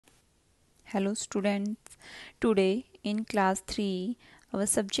Hello students, today in class 3 our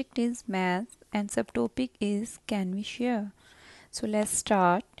subject is math and subtopic is can we share. So let's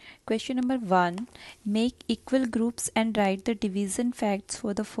start. Question number 1, make equal groups and write the division facts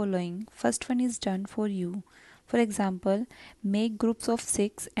for the following. First one is done for you. For example, make groups of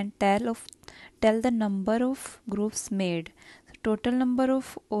 6 and tell the number of groups made. So total number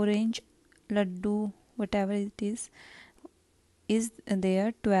of orange laddu whatever it is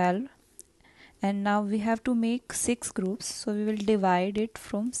there 12, and now we have to make 6 groups, so we will divide it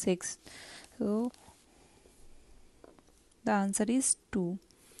from 6. So the answer is 2.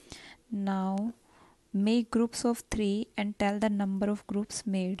 Now make groups of 3 and tell the number of groups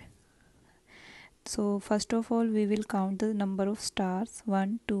made. So first of all we will count the number of stars: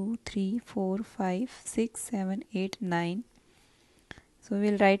 1 2 3 4 5 6 7 8 9. So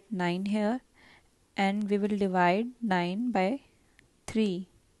we will write 9 here and we will divide 9 by 3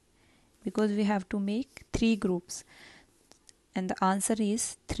 because we have to make 3 groups, and the answer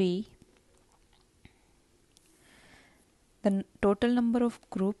is 3. The total number of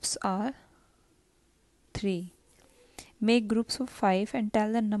groups are 3. Make groups of 5 and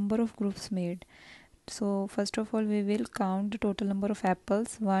tell the number of groups made. So first of all we will count the total number of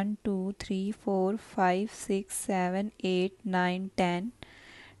apples: 1 2 3 4 5 6 7 8 9 10.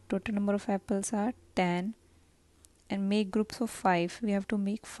 Total number of apples are 10. And make groups of 5. We have to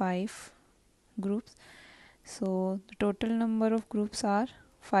make 5 groups. So the total number of groups are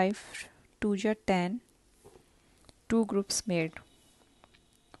 5 2 are 10. 2 groups made.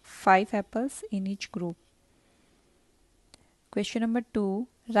 5 apples in each group. Question number 2,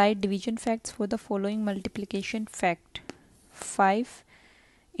 write division facts for the following multiplication fact. 5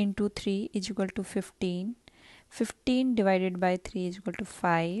 into 3 is equal to 15. 15 divided by 3 is equal to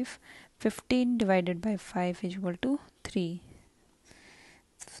 5. 15 divided by 5 is equal to 3.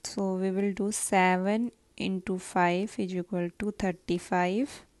 So we will do 7 into 5 is equal to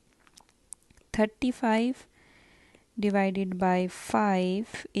 35. 35 divided by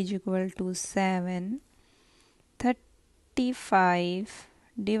 5 is equal to 7. 35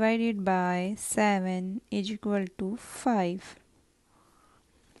 divided by 7 is equal to 5.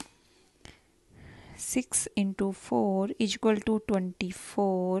 6 into 4 is equal to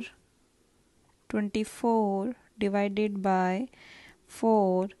 24. 24 divided by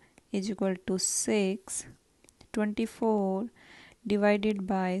 4 is equal to 6. 24 divided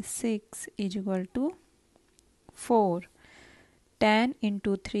by 6 is equal to 4. 10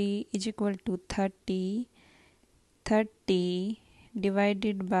 into 3 is equal to 30. 30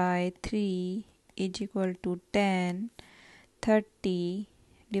 divided by 3 is equal to 10. 30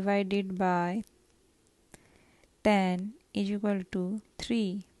 divided by 10 is equal to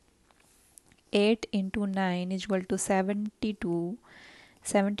 3. 8 into 9 is equal to 72.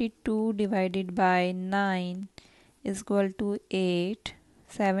 72 divided by 9 is equal to 8.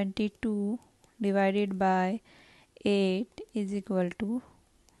 72 divided by 8 is equal to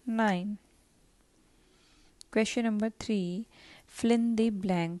 9. Question number 3, fill in the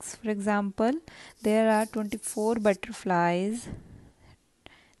blanks. For example, there are 24 butterflies.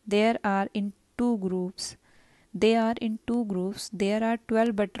 There are in two groups. There are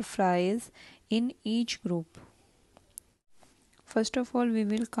 12 butterflies in each group. First of all, we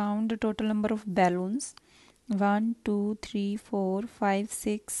will count the total number of balloons: 1 2 3 4 5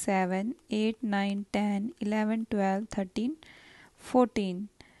 6 7 8 9 10 11 12 13 14.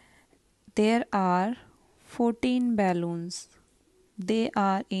 There are 14 balloons. They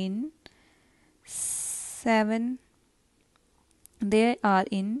are in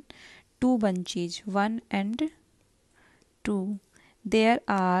 2 bunches, 1 and 2. There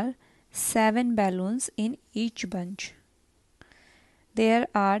are 7 balloons in each bunch. There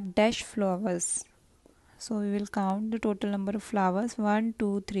are dash flowers. So we will count the total number of flowers: 1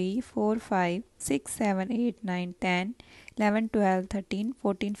 2 3 4 5 6 7 8 9 10 11 12 13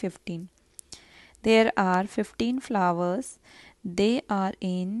 14 15. There are 15 flowers. They are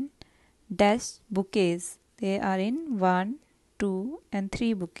in dash bouquets. They are in 1, 2 and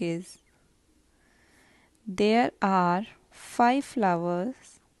 3 bouquets. There are 5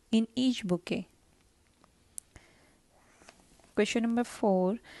 flowers in each bouquet. Question number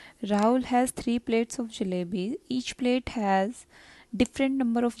 4. Rahul has 3 plates of jalebis. Each plate has different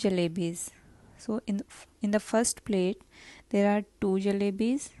number of jalebis. So in the first plate there are 2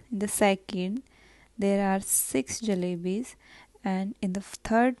 jalebis. In the second there are 6 jalebis, and in the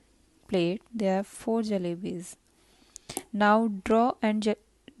third plate there are 4 jalebis. Now draw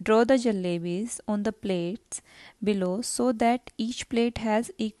the jalebis on the plates below so that each plate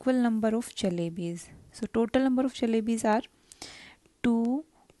has equal number of jalebis. So total number of jalebis are 2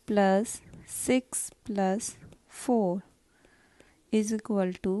 plus 6 plus 4 is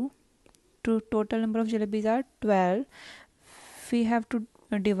equal to total number of jalebis are 12. We have to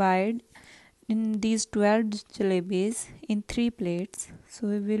divide in these 12 jalebis in 3 plates. So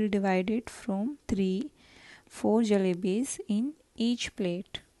we will divide it from 3, 4 jalebis in each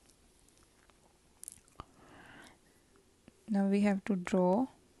plate. Now we have to draw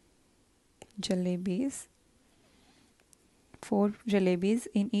jalebis, 4 jalebis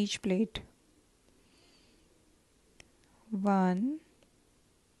in each plate. 1,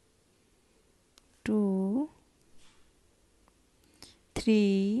 2,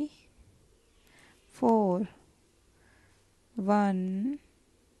 3, 4. 1,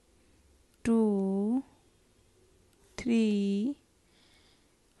 2, 3,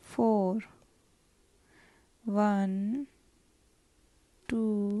 4. 1,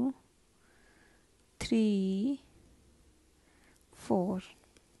 2, 3, 4.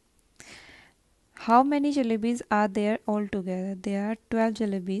 How many jalebis are there altogether? There are 12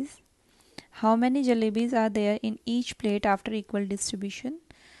 jalebis. How many jalebis are there in each plate after equal distribution?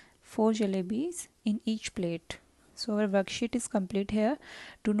 4 jalebis in each plate. So our worksheet is complete here.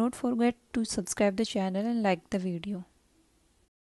 Do not forget to subscribe the channel and like the video.